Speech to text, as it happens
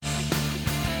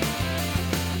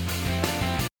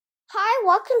Hi,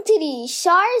 welcome to the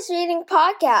Shara's Reading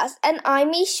Podcast, and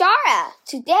I'm Shara.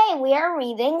 Today we are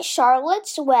reading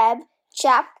Charlotte's Web,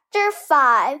 Chapter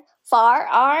 5 for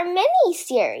our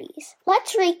mini-series.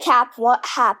 Let's recap what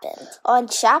happened on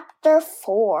Chapter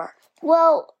 4.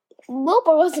 Well,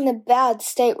 Wilbur was in a bad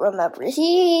state, remember.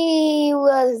 He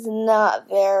was not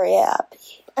very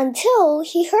happy until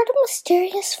he heard a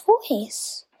mysterious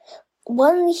voice.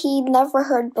 One he'd never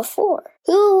heard before.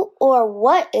 Who or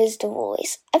what is the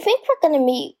voice? I think we're going to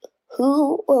meet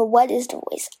who or what is the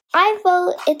voice. I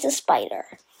vote it's a spider.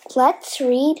 Let's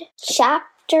read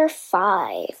Chapter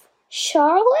 5.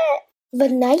 Charlotte. The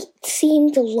night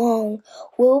seemed long.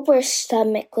 Wilbur's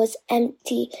stomach was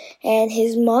empty and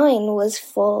his mind was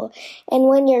full. And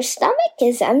when your stomach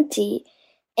is empty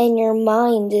and your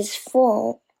mind is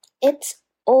full, it's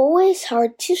always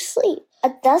hard to sleep.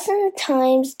 12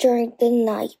 times during the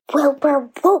night,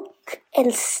 Wilbur woke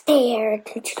and stared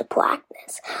into the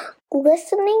blackness,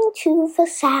 listening to the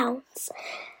sounds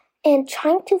and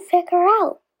trying to figure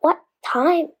out what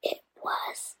time it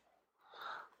was.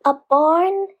 A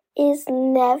barn is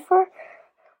never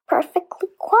perfectly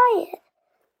quiet.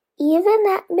 Even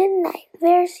at midnight,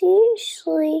 there's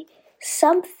usually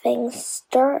something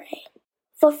stirring.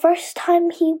 The first time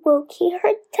he woke, he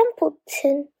heard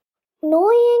Templeton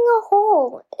gnawing a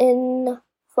hole in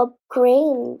the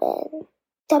grain bin.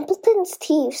 Templeton's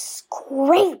teeth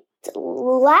scraped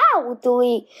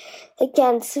loudly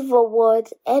against the wood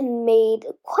and made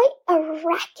quite a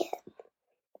racket.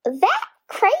 That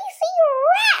crazy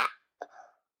rat,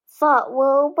 thought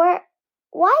Wilbur.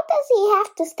 Why does he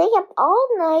have to stay up all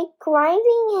night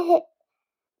grinding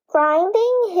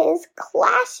his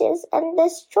clashes and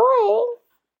destroying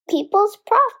people's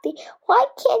property? Why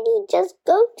can't he just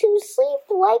go to sleep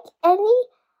like any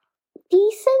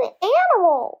decent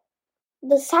animal?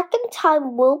 The second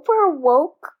time Wilbur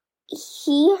woke,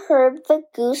 he heard the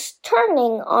goose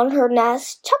turning on her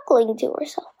nest, chuckling to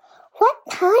herself. What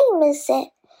time is it?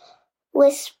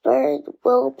 Whispered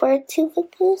Wilbur to the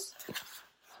goose.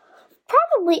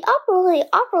 Probably upperly,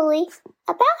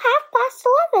 about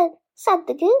 11:30, said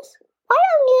the goose. Why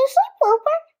don't you sleep,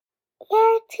 Wilbur?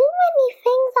 There are too many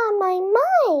things on my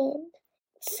mind,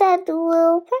 said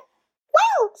Wilbur.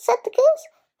 Well, said the goose,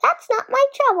 that's not my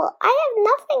trouble. I have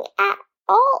nothing at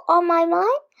all on my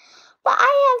mind, but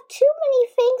I have too many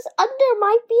things under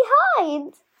my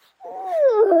behind.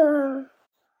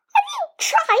 Have you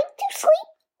tried to sleep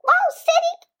while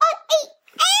sitting on 8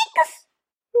 eggs?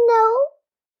 No,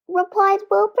 replied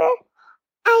Wilbur.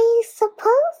 I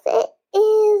suppose it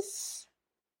is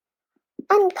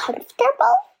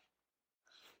uncomfortable.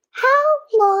 How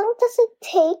long does it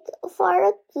take for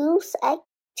a goose egg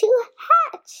to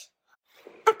hatch?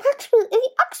 Approximately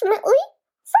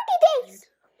 30 days,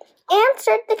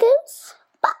 answered the goose.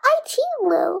 But I too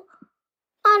will.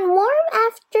 On warm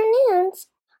afternoons,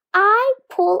 I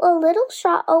pull a little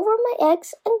straw over my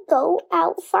eggs and go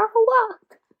out for a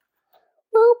walk.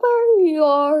 Wilbur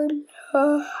yawned.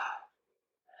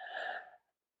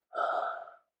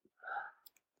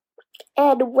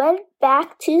 And went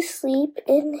back to sleep.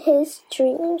 In his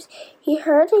dreams, he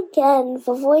heard again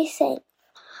the voice saying,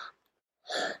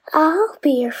 I'll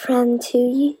be your friend to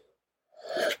you.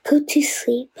 Go to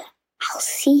sleep. I'll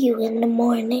see you in the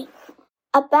morning.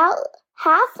 About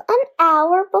half an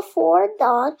hour before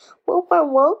dawn, Wilbur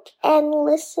woke and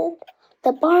listened.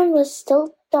 The barn was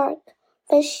still dark.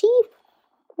 The sheep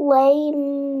lay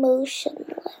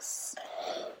motionless.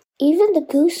 Even the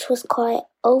goose was quiet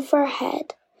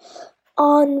overhead.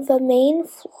 On the main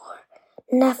floor,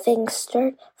 nothing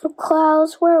stirred. The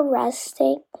clouds were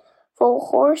resting. The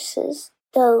horses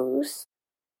dozed.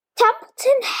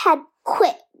 Templeton had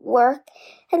quit work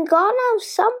and gone out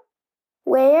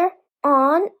somewhere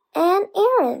on an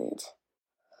errand.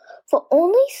 The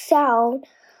only sound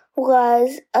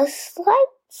was a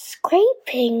slight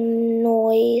scraping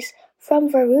noise from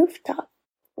the rooftop,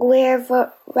 where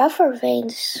the rubber vane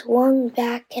swung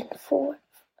back and forth.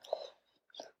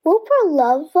 Wilbur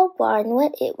loved the barn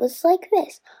when it was like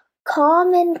this,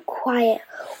 calm and quiet,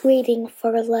 waiting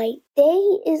for light.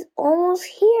 Day is almost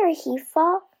here, he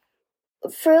thought.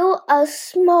 Through a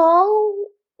small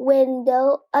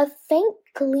window, a faint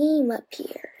gleam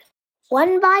appeared.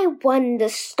 One by one, the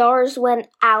stars went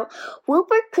out.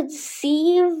 Wilbur could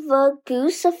see the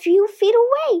goose a few feet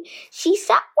away. She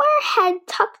sat with her head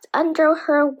tucked under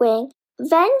her wing.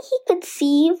 Then he could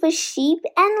see the sheep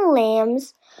and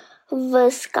lambs. The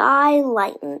sky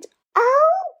lightened.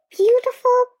 Oh,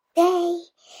 beautiful day.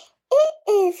 It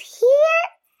is here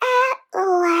at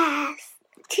last.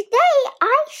 Today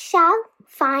I shall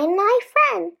find my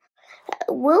friend.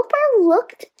 Wilbur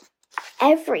looked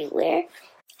everywhere.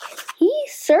 He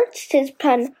searched his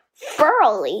pen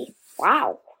thoroughly.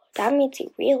 Wow, that means he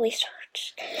really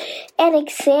searched. And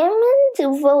examined the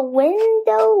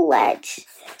window ledge,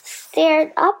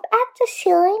 stared up at the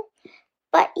ceiling,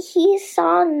 but he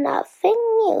saw nothing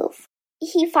new.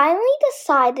 He finally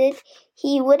decided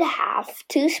he would have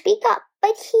to speak up,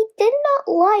 but he did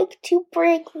not like to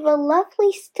break the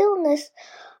lovely stillness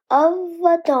of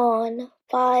the dawn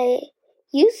by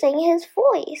using his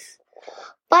voice.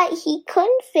 But he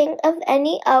couldn't think of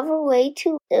any other way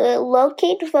to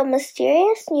locate the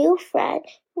mysterious new friend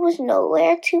who was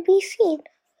nowhere to be seen.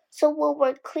 So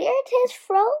Wilbur cleared his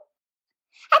throat.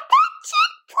 Attention,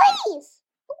 please!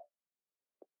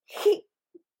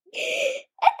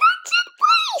 Attention,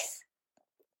 please!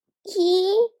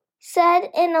 He said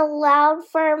in a loud,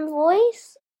 firm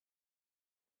voice.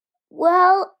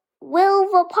 Well, will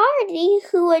the party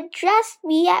who addressed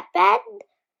me at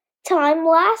bedtime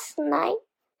last night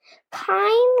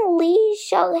kindly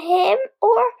show him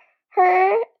or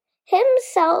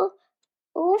himself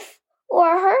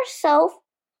or herself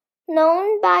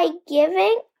known by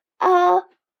giving a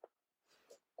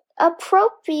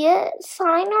appropriate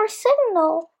sign or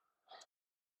signal?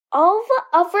 All the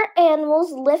other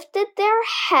animals lifted their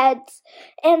heads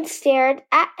and stared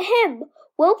at him.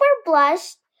 Wilbur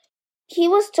blushed. He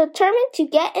was determined to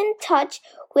get in touch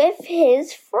with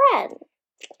his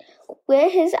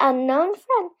unknown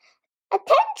friend.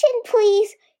 Attention,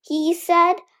 please, he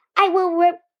said. I will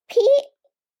repeat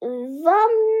the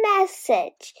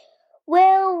message.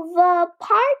 Will the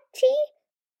party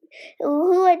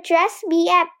who addressed me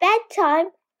at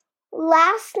bedtime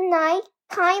last night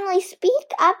kindly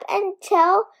speak up and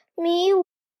tell me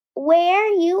where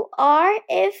you are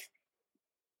if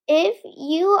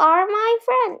you are my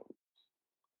friend?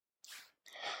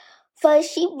 The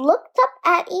sheep looked up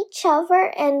at each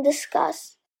other and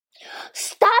discussed.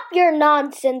 Stop your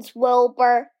nonsense,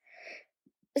 Wilbur,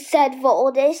 said the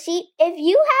oldest sheep. If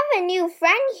you have a new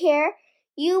friend here,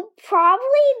 you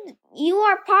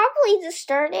are probably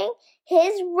disturbing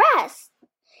his rest.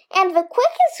 And the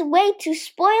quickest way to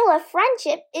spoil a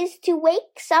friendship is to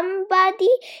wake somebody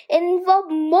in the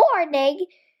morning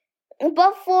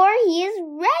before he is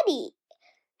ready.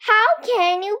 How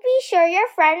can you be sure your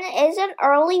friend is an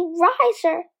early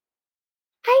riser?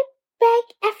 I beg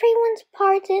everyone's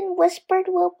pardon, whispered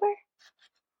Wilbur.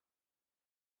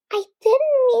 I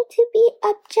didn't mean to be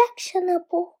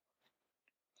objectionable.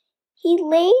 He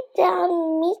lay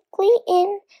down meekly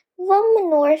in the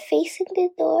manure facing the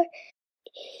door.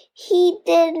 He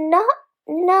did not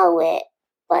know it,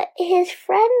 but his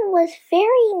friend was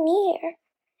very near,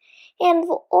 and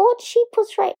the old sheep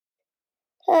was right.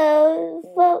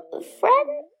 The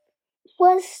friend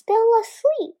was still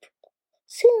asleep.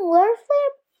 Soon Wilbur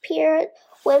appeared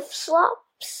with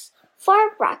slops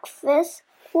for breakfast.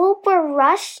 Wilbur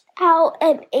rushed out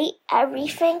and ate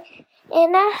everything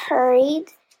in a hurry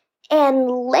and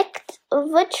licked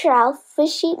the trout. The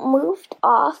sheep moved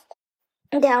off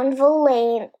down the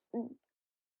lane.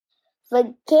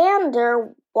 The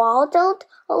gander waddled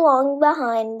along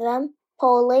behind them,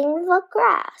 pulling the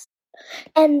grass.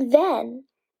 And then,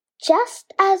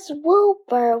 just as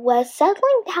Wilbur was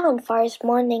settling down for his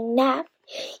morning nap,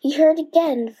 he heard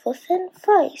again the thin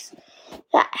voice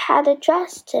that had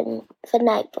addressed him the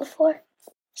night before.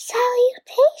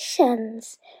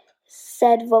 Salutations,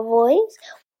 said the voice.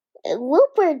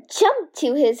 Wilbur jumped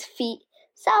to his feet.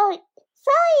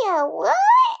 What?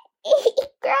 He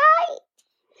cried.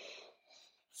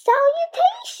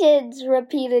 Salutations,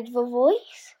 repeated the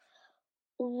voice.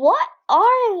 What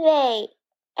are they?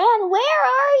 And where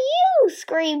are you?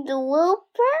 Screamed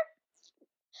Wilbur.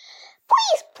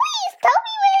 Please, tell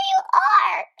me where you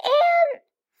are. And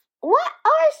what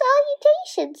are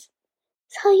salutations?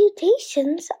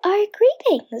 Salutations are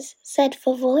greetings, said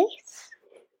the voice.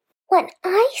 When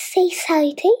I say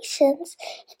salutations,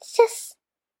 it's just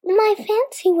my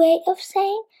fancy way of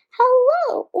saying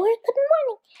hello or good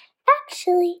morning.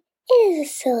 Actually, it is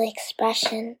a silly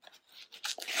expression.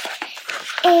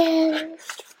 And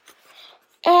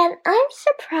I'm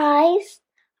surprised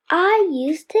I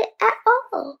used it at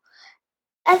all.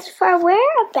 As for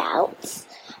whereabouts,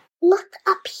 look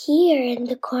up here in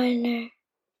the corner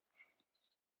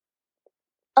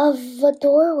of the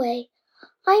doorway.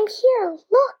 I'm here.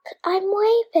 Look, I'm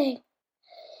waving.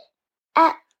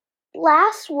 At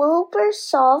last Wilbur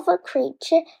saw the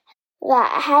creature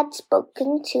that had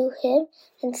spoken to him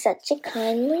in such a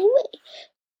kindly way.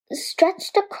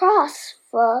 Stretched across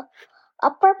the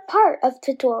upper part of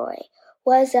the doorway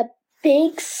was a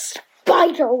big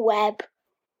spider web,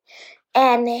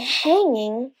 and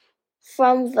hanging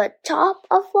from the top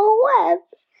of the web,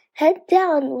 head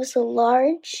down, was a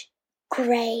large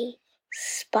gray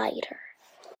spider.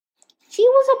 She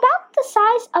was about the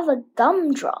size of a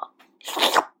gumdrop.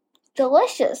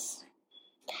 Delicious.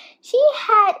 She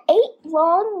had 8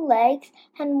 long legs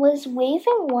and was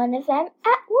waving one of them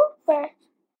at Wilbur.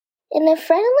 In a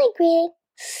friendly greeting,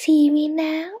 "See me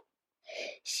now?"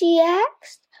 she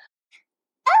asked.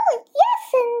 "Oh,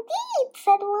 yes, indeed,"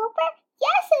 said Wilbur.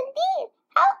 "Yes, indeed.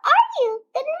 How are you?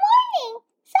 Good morning.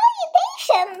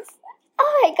 Salutations."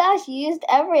 Oh my gosh, you used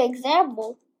every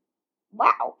example.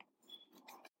 Wow.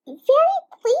 "Very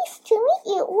pleased to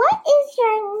meet you. What is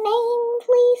your name,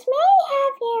 please? May I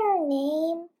have your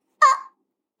name?"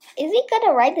 Is he going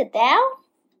to write it down?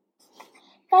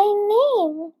 "My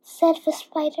name," said the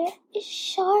spider, "is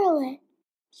Charlotte."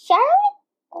 "Charlotte?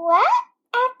 What?"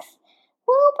 asked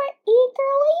Wilbur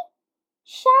eagerly.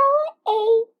 "Charlotte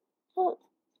a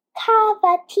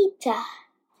cavatita.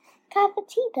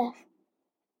 Cavatita.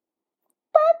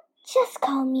 But just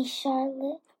call me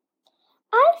Charlotte."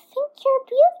 "I think you're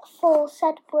beautiful,"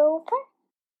 said Wilbur.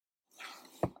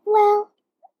 "Well,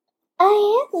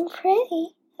 I am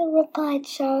pretty," replied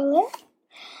Charlotte.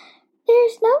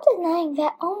 "There's no denying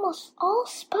that almost all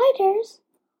spiders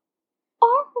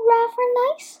are rather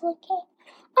nice looking.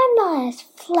 I'm not as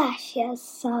flashy as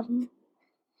some.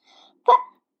 But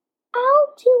I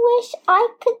do wish I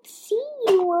could see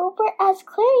you, Wilbur, as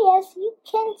clearly as you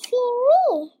can see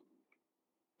me."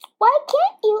 "Why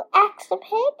can't you?" asked the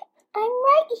pig. "I'm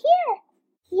right here."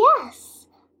 "Yes,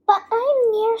 but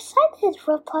I'm nearsighted,"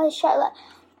 replied Charlotte.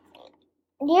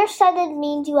 Nearsighted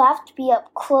means you have to be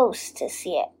up close to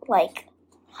see it, like,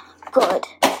 good.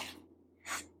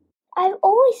 "I've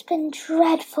always been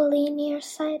dreadfully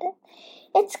nearsighted.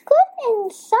 It's good in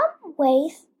some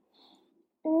ways,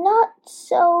 not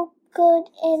so good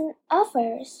in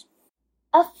others."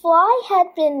 A fly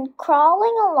had been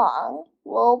crawling along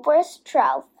Wilbur's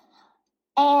trough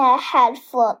and had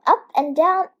flown up and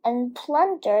down and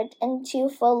plundered into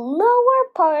the lower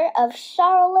part of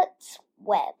Charlotte's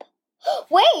web.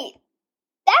 Wait!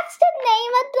 That's the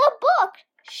name of the book!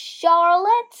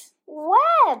 Charlotte's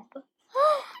Web!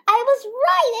 I was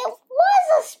right! It was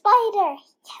a spider!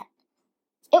 Yeah,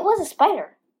 it was a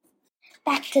spider.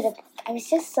 Back to the book. I was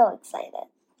just so excited.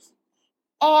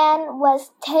 Anne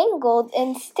was tangled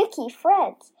in sticky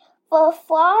threads. The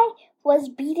fly was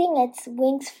beating its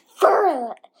wings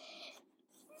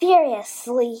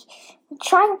furiously,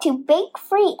 trying to break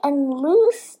free and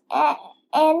loose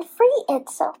and free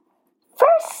itself.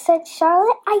 "First," said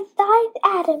Charlotte, "I dived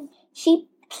at him." She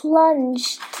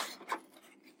plunged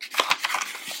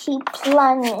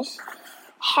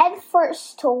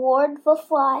headfirst toward the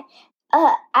fly.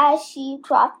 As she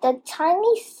dropped, a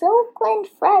tiny silken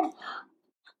thread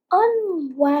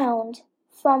unwound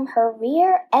from her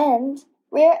rear end.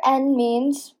 Rear end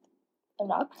means, I'm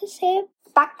not going to say it.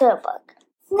 Back to the book.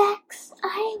 "Next,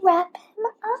 I wrap him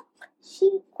up."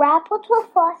 She grappled the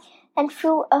fly and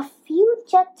threw a few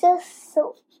jets of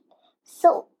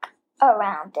silk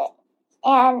around it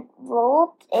and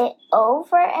rolled it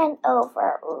over and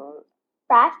over,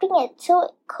 wrapping it till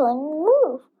it couldn't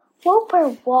move.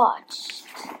 Wilbur watched.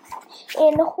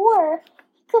 In horror,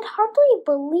 he could hardly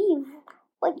believe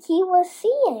what he was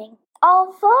seeing.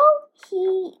 Although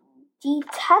he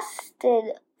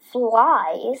detested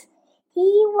flies,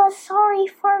 he was sorry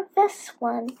for this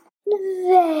one.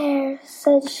 "There,"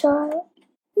 said Charlotte.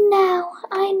 "Now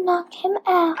I knock him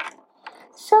out,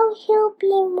 so he'll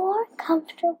be more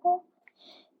comfortable."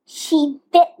 She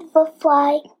bit the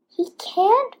fly. "He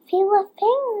can't feel a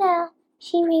thing now,"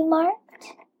 she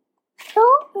remarked.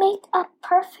 "He'll make a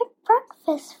perfect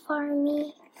breakfast for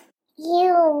me."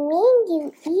 "You mean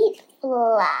you eat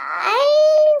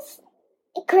flies?"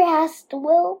 gasped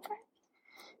Wilbur.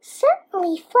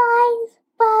 "Certainly, flies,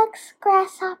 bugs,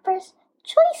 grasshoppers,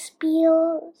 choice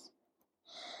beetles,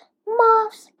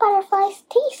 moths, butterflies,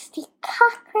 tasty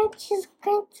cockroaches,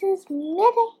 grunts,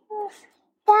 mittens,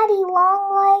 daddy long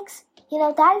legs." You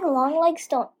know, daddy long legs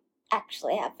don't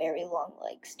actually have very long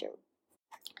legs, too.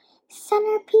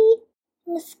 "Centipede,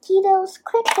 mosquitoes,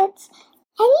 crickets,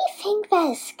 anything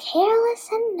that is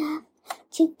careless enough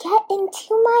to get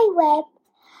into my web.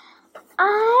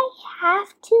 I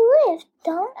have to live,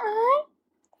 don't I?"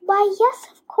 "Why, yes,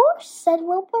 of course," said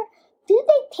Wilbur. "Do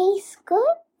they taste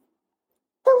good?"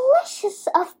 "Delicious,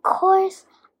 of course.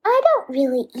 I don't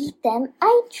really eat them.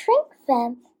 I drink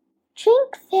them.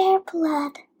 Drink their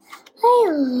blood. I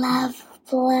love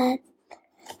blood,"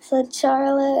 said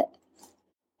Charlotte.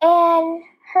 And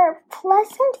her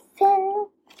pleasant thin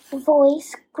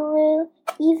voice grew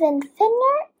even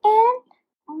thinner and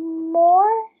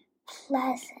more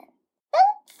pleasant.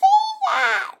 "Don't say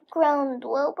that," groaned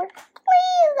Wilbur.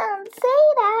 "Please don't say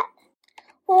that."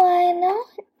 Why not?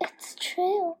 It's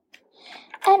true.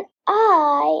 And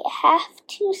I have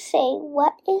to say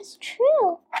what is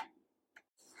true.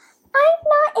 I'm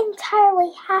not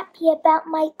entirely happy about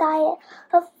my diet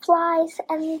of flies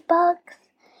and bugs,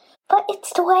 but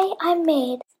it's the way I'm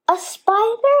made. A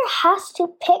spider has to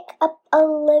pick up a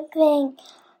living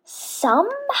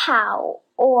somehow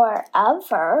or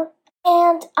other,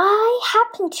 and I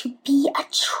happen to be a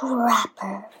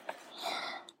trapper.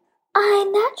 I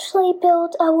naturally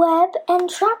build a web and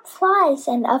trap flies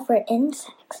and other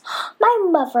insects. My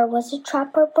mother was a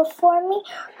trapper before me.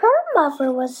 Her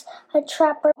mother was a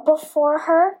trapper before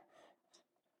her.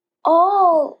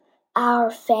 All our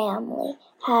family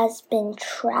has been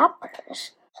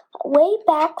trappers way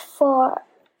back for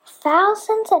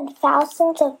thousands and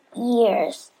thousands of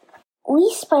years.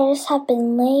 We spiders have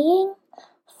been laying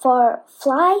for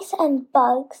flies and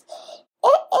bugs.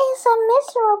 It is a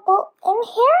miserable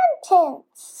inheritance,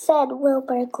 said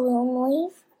Wilbur gloomily.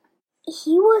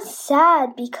 He was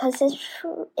sad because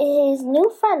his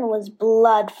new friend was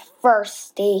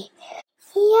bloodthirsty.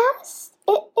 Yes,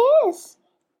 it is,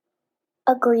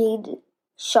 agreed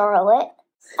Charlotte.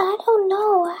 I don't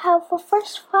know how the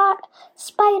first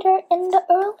spider in the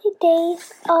early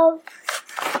days of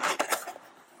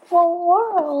the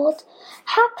world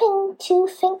happened to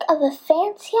think of a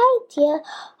fancy idea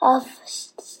of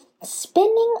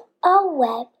spinning a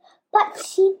web, but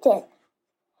she did.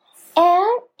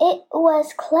 And it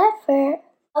was clever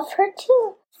of her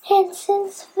too. And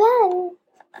since then,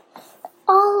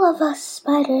 all of us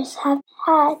spiders have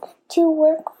had to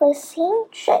work the same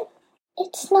trick.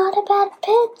 It's not a bad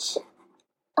pitch,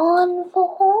 on the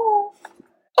whole.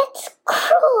 It's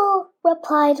cruel,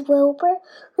 replied Wilbur,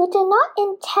 who did not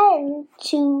intend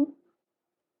to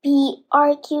be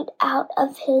argued out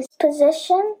of his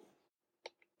position.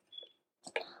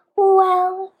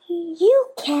 Well, you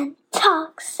can't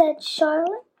talk, said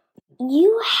Charlotte.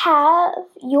 You have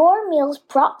your meals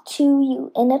brought to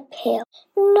you in a pail.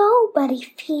 Nobody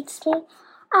feeds me.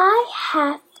 I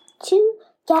have to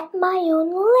get my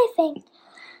own living.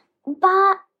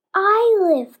 But I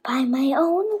live by my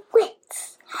own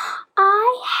wits.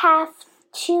 I have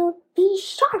to be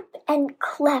sharp and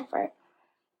clever.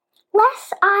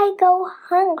 Lest I go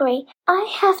hungry, I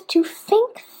have to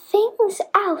think things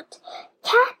out,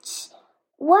 catch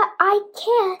what I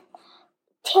can,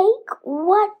 take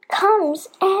what comes,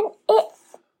 and it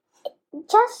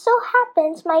just so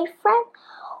happens, my friend,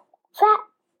 that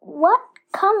what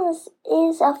comes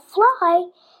is a fly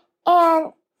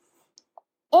and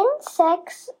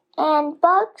insects and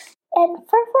bugs and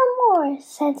furthermore,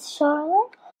 said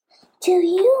Charlotte. Do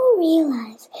you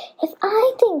realize if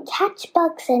I didn't catch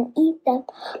bugs and eat them,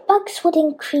 bugs would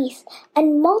increase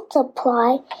and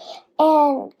multiply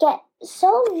and get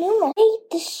so numerous they'd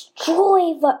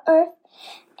destroy the earth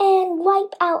and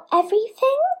wipe out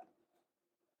everything?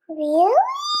 Really?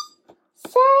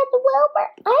 Said Wilbur.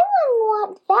 I wouldn't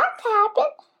want that to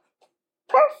happen.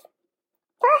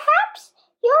 Perhaps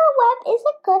your web is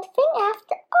a good thing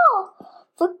after all.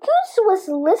 The goose was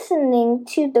listening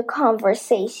to the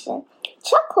conversation,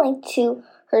 chuckling to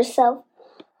herself.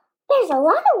 There's a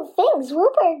lot of things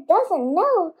Wilbur doesn't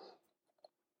know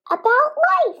about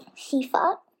life, she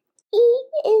thought. He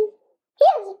is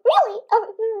really a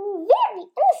very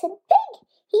innocent pig.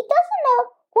 He doesn't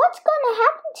know what's going to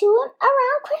happen to him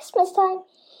around Christmas time.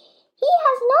 He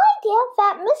has no idea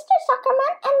that Mr.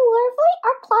 Suckerman and Lurvely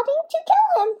are plotting to kill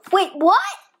him. Wait,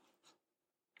 what?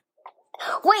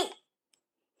 Wait.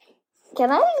 Can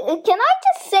I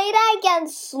just say that again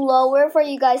slower for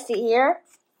you guys to hear?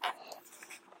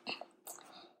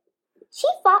 She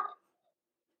thought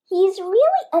he's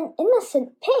really an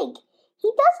innocent pig.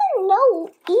 He doesn't know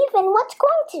even what's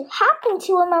going to happen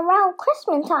to him around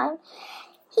Christmas time.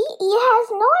 He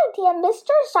has no idea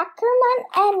Mr. Zuckerman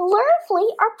and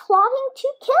Lurvely are plotting to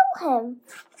kill him.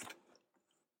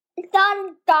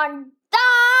 Dun, dun,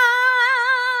 dun!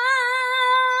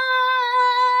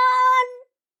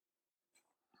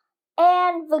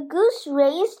 And the goose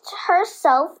raised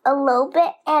herself a little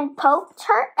bit and poked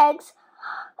her eggs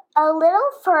a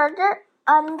little further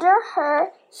under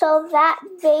her so that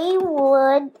they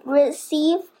would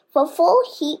receive the full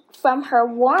heat from her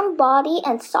warm body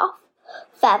and soft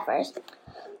feathers.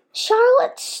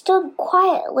 Charlotte stood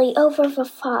quietly over the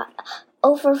fly,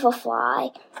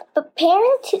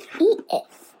 preparing to eat it.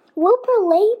 Wilbur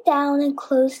lay down and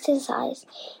closed his eyes.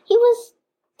 He was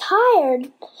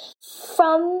tired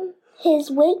from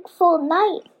his wakeful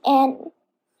night and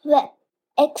the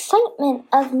excitement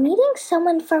of meeting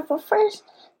someone for the first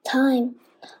time.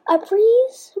 A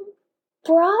breeze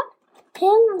brought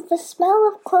him the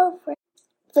smell of clover.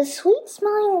 the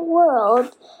sweet-smelling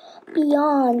world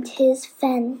beyond his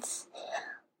fence.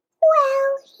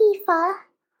 Well, he thought,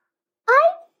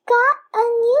 I've got a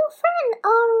new friend,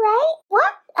 all right.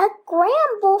 What a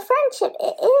gramble friendship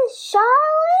it is.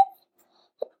 Charlotte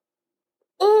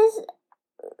is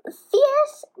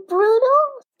fierce,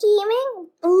 brutal, scheming,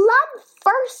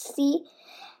 bloodthirsty,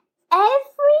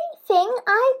 everything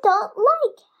I don't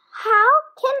like. How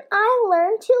can I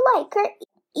learn to like her,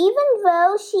 even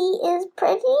though she is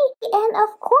pretty and,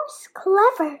 of course,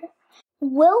 clever?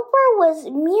 Wilbur was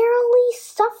merely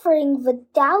suffering the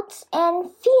doubts and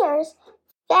fears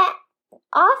that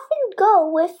often go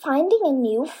with finding a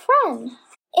new friend.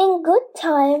 In good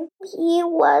time, he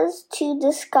was to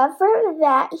discover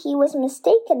that he was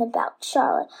mistaken about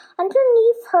Charlotte.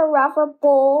 Underneath her rather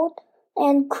bold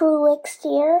and cruel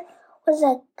exterior was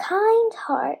a kind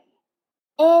heart,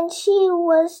 and she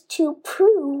was to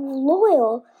prove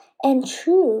loyal and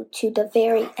true to the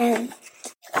very end.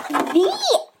 The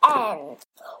end!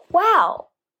 Wow!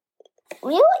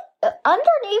 Really?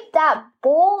 Underneath that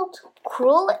bold,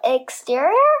 cruel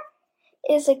exterior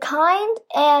is a kind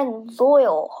and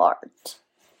loyal heart.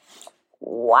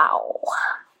 Wow.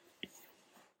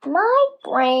 My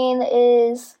brain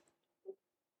is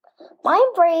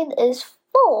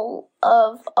full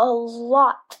of a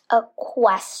lot of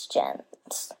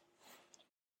questions.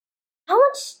 How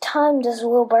much time does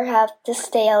Wilbur have to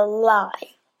stay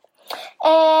alive?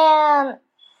 And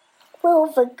will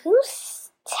the goose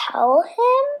tell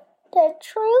him the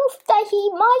truth that he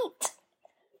might?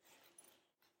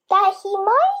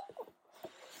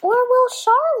 Or will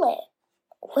Charlotte?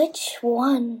 Which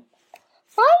one?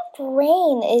 My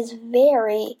brain is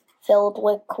very filled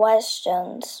with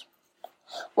questions.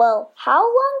 Well, how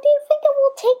long do you think it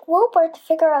will take Wilbur to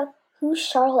figure out who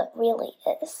Charlotte really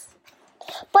is?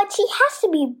 But she has to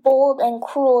be bold and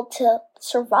cruel to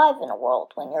survive in a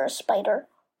world when you're a spider.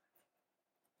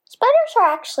 Spiders are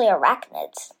actually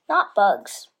arachnids, not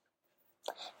bugs.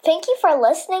 Thank you for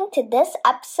listening to this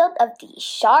episode of the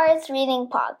Char's Reading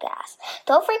Podcast.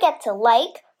 Don't forget to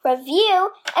like,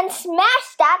 review, and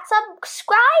smash that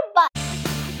subscribe button.